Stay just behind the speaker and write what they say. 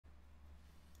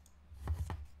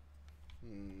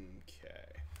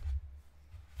Okay.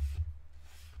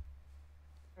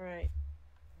 Alright.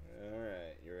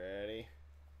 Alright, you ready?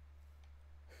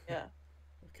 Yeah.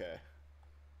 Okay.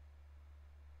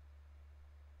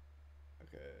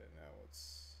 Okay, now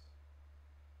let's...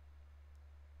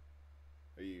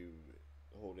 Are you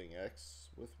holding X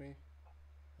with me?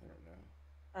 I don't know.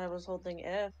 I was holding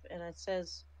F and it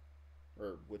says,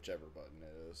 Or whichever button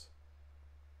it is.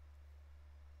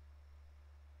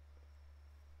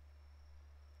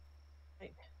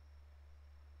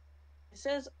 it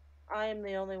says I'm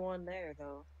the only one there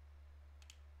though.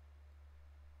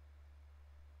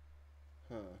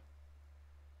 Huh.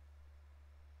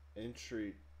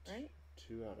 Entry Right?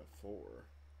 2 out of 4.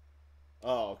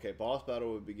 Oh, okay. Boss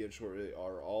battle would begin shortly.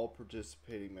 Are all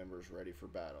participating members ready for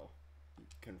battle?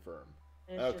 Confirm.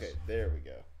 And it's Okay, just, there we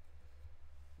go.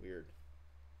 Weird.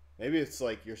 Maybe it's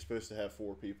like you're supposed to have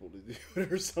 4 people to do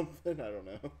it or something. I don't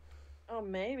know. oh,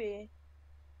 maybe.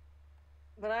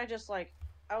 But I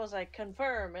was like,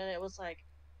 confirm. And it was like,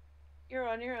 you're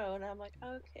on your own. I'm like,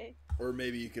 okay. Or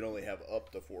maybe you can only have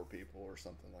up to 4 people or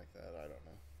something like that. I don't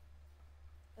know.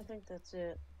 I think that's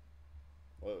it.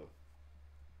 Whoa.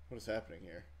 What is happening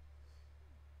here?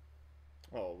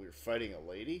 Oh, we're fighting a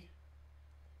lady?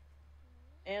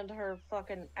 And her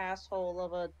fucking asshole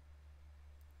of a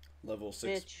Level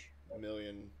 6 bitch.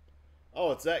 million.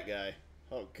 Oh, it's that guy.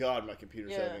 Oh, God, my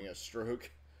computer's Yeah. having a stroke.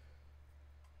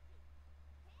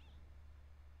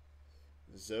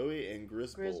 Zoe and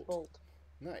Grisbold. Grisbold.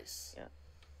 Nice. Yeah.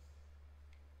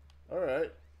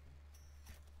 Alright.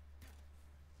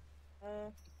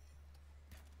 Uh,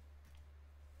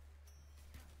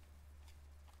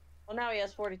 well, now he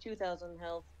has 42,000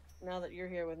 health. Now that you're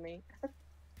here with me.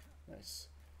 Nice.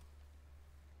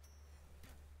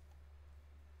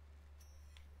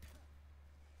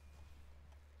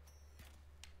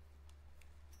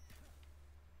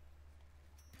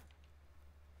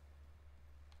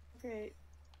 Okay.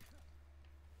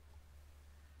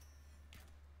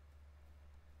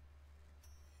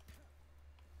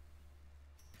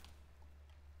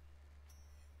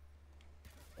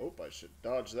 Oh, I should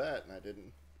dodge that, and I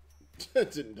didn't.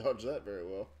 Didn't dodge that very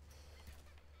well.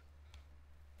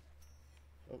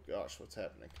 Oh gosh, what's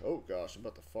happening? Oh gosh, I'm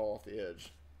about to fall off the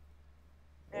edge.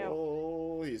 Ow.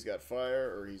 Oh, he's got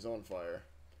fire, or he's on fire.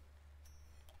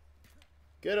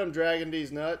 Get him, dragging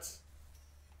these nuts.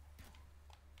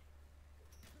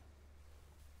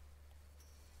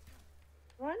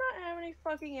 Do I not have any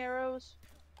fucking arrows?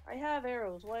 I have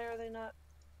arrows. Why are they not?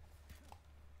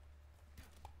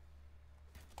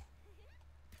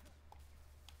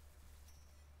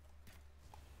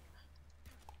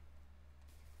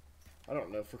 I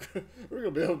don't know if we're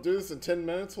gonna be able to do this in 10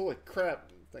 minutes. Holy crap,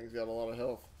 thing's got a lot of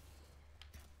health.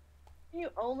 Can you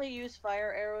only use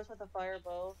fire arrows with a fire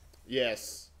bow?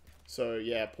 Yes. So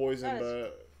yeah, poison, That is.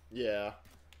 but yeah,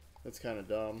 that's kind of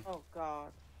dumb. Oh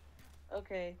god.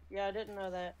 Okay. Yeah, I didn't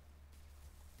know that.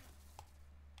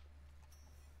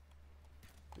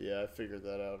 Yeah, I figured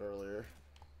that out earlier.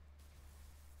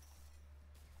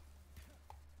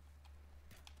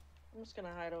 I'm just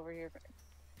gonna hide over here.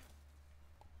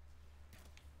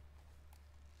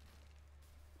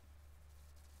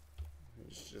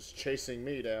 He's just chasing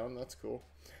me down. That's cool.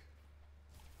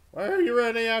 Why are you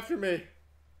running after me?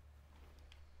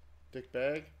 Dick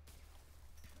bag.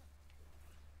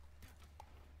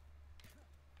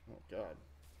 Oh god.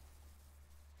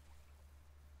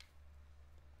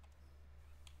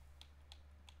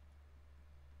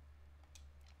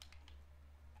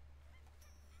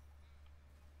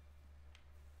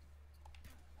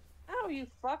 Ow, you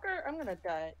fucker! I'm gonna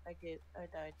die. I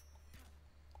died.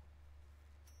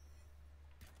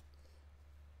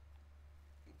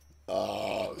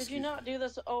 Oh, Could you excuse me. not do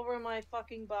this over my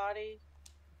fucking body?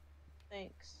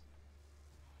 Thanks.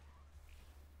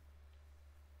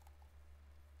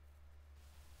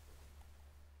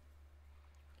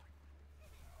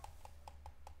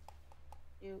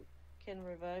 You can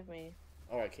revive me.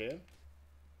 Oh, I can?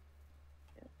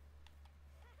 Yeah.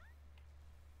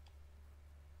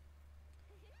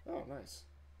 Oh, nice.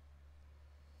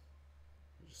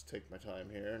 Just take my time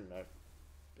here and I...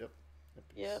 Yep.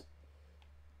 Yep.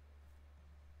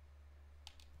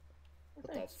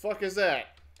 What the Thanks. fuck is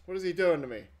that? What is he doing to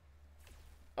me?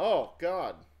 Oh,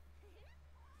 God.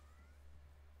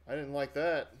 I didn't like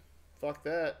that. Fuck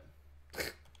that.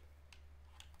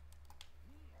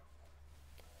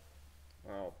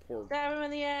 Oh, poor... Stab him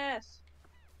in the ass!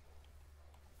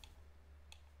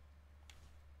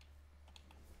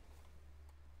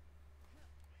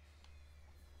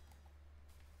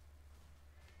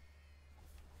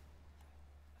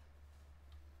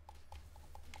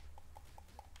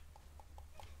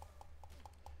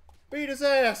 Beat his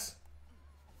ass!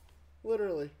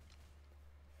 Literally.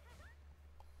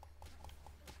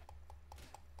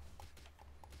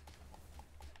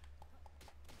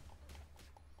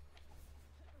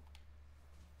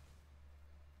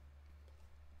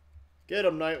 Get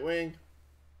him, Nightwing.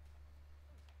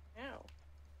 Ow.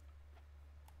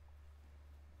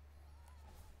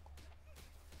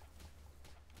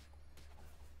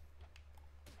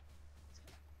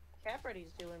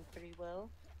 Caprity's doing pretty well.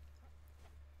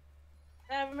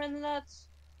 Have him in the nuts.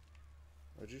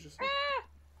 What'd you just say? Ah!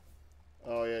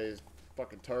 Oh yeah, he's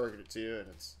fucking targeted to you, and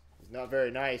he's not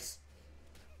very nice.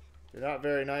 You're not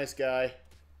very nice, guy.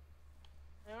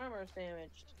 My armor's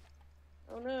damaged.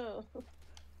 Oh no.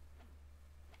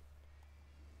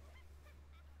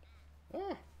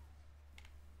 Ah.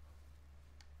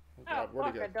 Oh Oh, God, where'd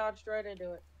fuck, he I go? dodged right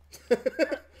into it.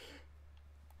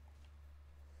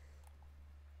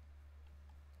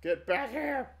 Get back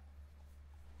here!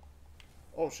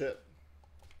 Oh shit.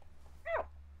 Ow!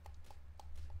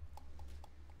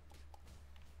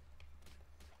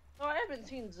 Oh, I haven't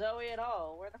seen Zoe at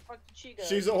all. Where the fuck did she go?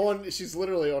 She's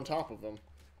literally on top of him.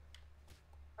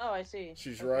 Oh, I see.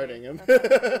 She's Okay. riding him.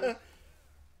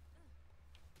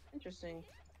 Interesting.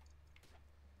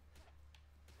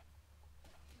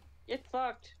 Get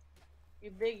fucked,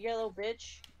 you big yellow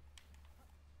bitch.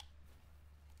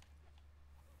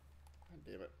 God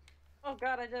damn it. Oh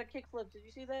god, I did a kickflip. Did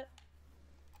you see that?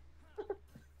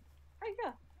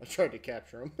 Hiya. I tried to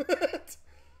capture him.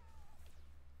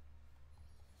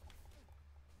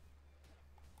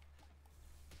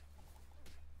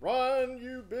 Run,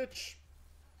 you bitch!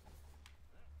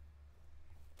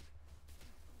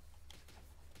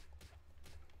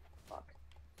 Fuck.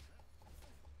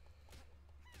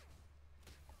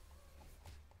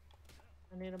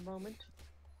 I need a moment.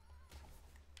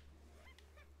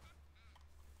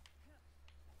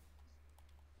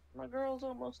 My girl's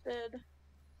almost dead.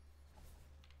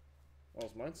 Oh,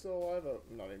 is mine still alive? Oh,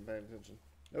 I'm not even paying attention.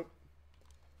 Nope.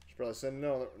 Should probably send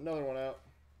another one out.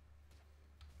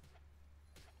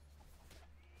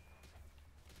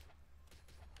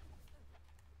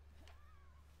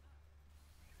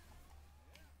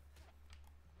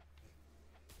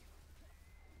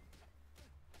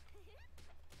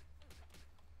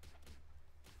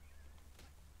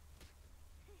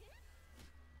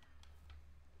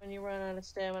 When you run out of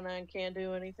stamina and can't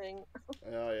do anything.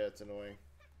 Oh yeah, it's annoying.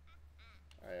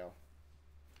 Ow.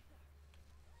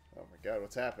 Oh my god,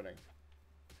 what's happening?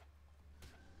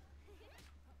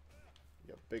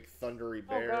 You big thundery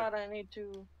bear. Oh god, I need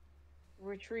to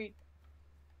retreat.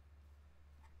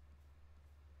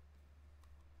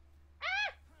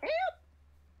 Ah! Help!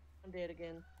 I'm dead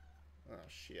again. Oh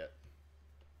shit.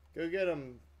 Go get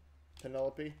him,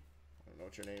 Penelope. I don't know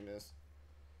what your name is.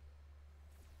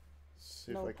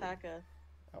 See if I can... Melpaca.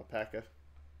 Alpaca.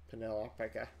 Penelope.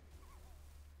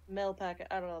 Melpaca.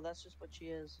 I don't know, that's just what she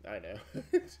is. I know.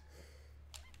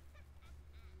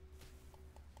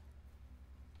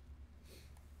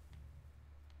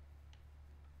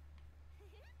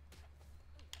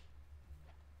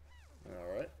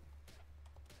 Alright.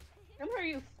 Come here,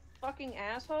 you fucking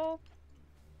asshole.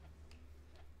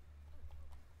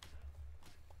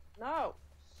 No.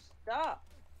 Stop.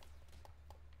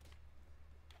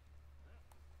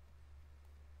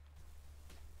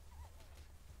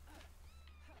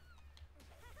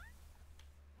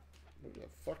 Where the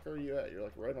fuck are you at? You're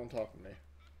like right on top of me.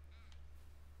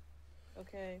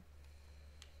 Okay.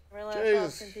 My last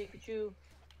Jesus. option,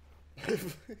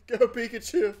 Pikachu. Go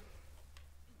Pikachu!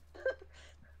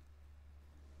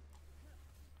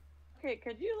 Okay,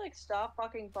 could you like stop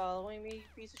fucking following me, you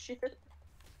piece of shit?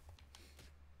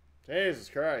 Jesus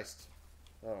Christ.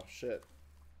 Oh shit.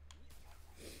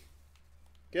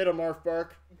 Get him, Marf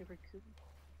Bark. Need to recoup.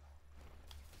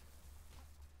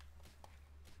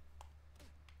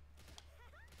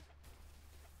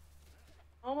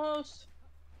 Almost.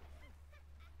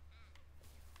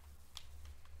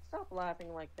 Stop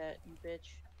laughing like that, you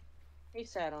bitch. He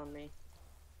sat on me.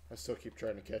 I still keep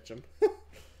trying to catch him.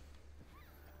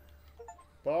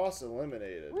 Boss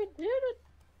eliminated. We did it!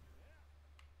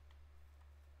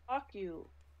 Fuck you.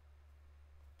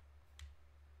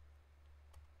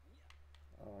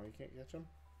 Oh, you can't catch him?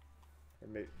 Or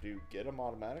do you get him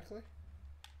automatically?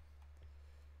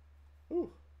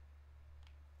 Ooh.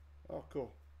 Oh,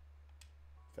 cool.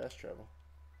 Fast travel.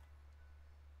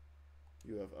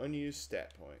 You have unused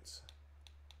stat points.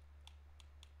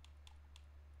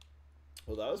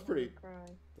 Well, that was pretty.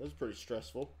 That was pretty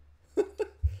stressful.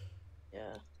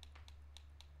 Yeah.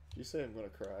 You say I'm gonna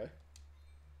cry.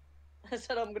 I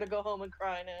said I'm gonna go home and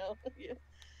cry now. Yeah.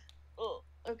 Oh,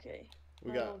 okay.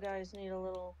 We My got. little guys need a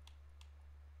little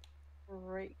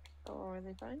break. Oh, are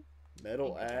they fine?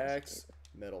 Metal Thank you, guys. axe,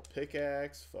 metal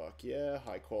pickaxe. Fuck yeah.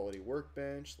 High quality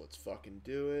workbench. Let's fucking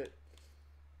do it.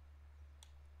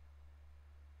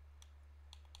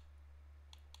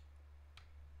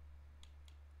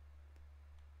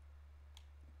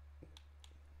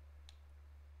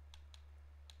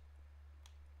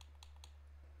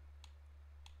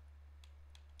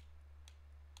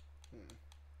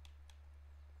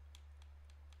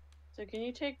 So can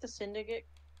you take the syndicate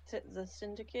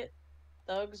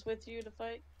thugs with you to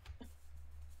fight?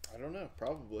 I don't know.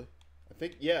 Probably. I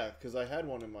think, yeah, because I had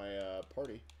one in my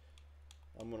party.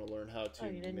 I'm going to learn how to Oh,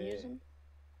 you didn't use them?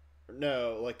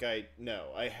 No,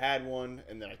 no, I had one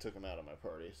and then I took him out of my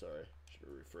party. Sorry, should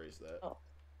have rephrased that. Oh.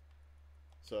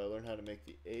 So I learned how to make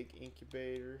the egg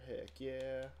incubator. Heck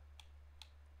yeah.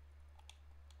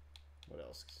 What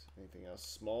else? Anything else?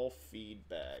 Small feed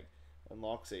bag.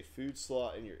 Unlocks a food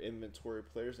slot in your inventory.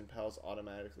 Players and pals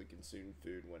automatically consume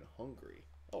food when hungry.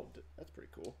 Oh, that's pretty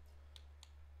cool.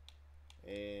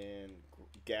 And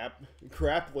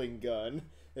grappling gun.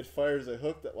 It fires a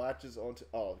hook that latches onto...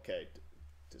 Oh, okay.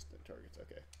 Distant targets.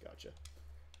 Okay, gotcha.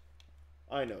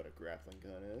 I know what a grappling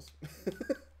gun is.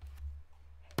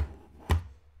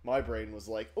 My brain was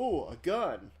like, "Ooh, a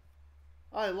gun.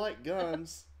 I like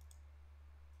guns."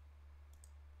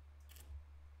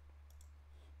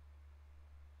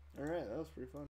 Alright, that was pretty fun.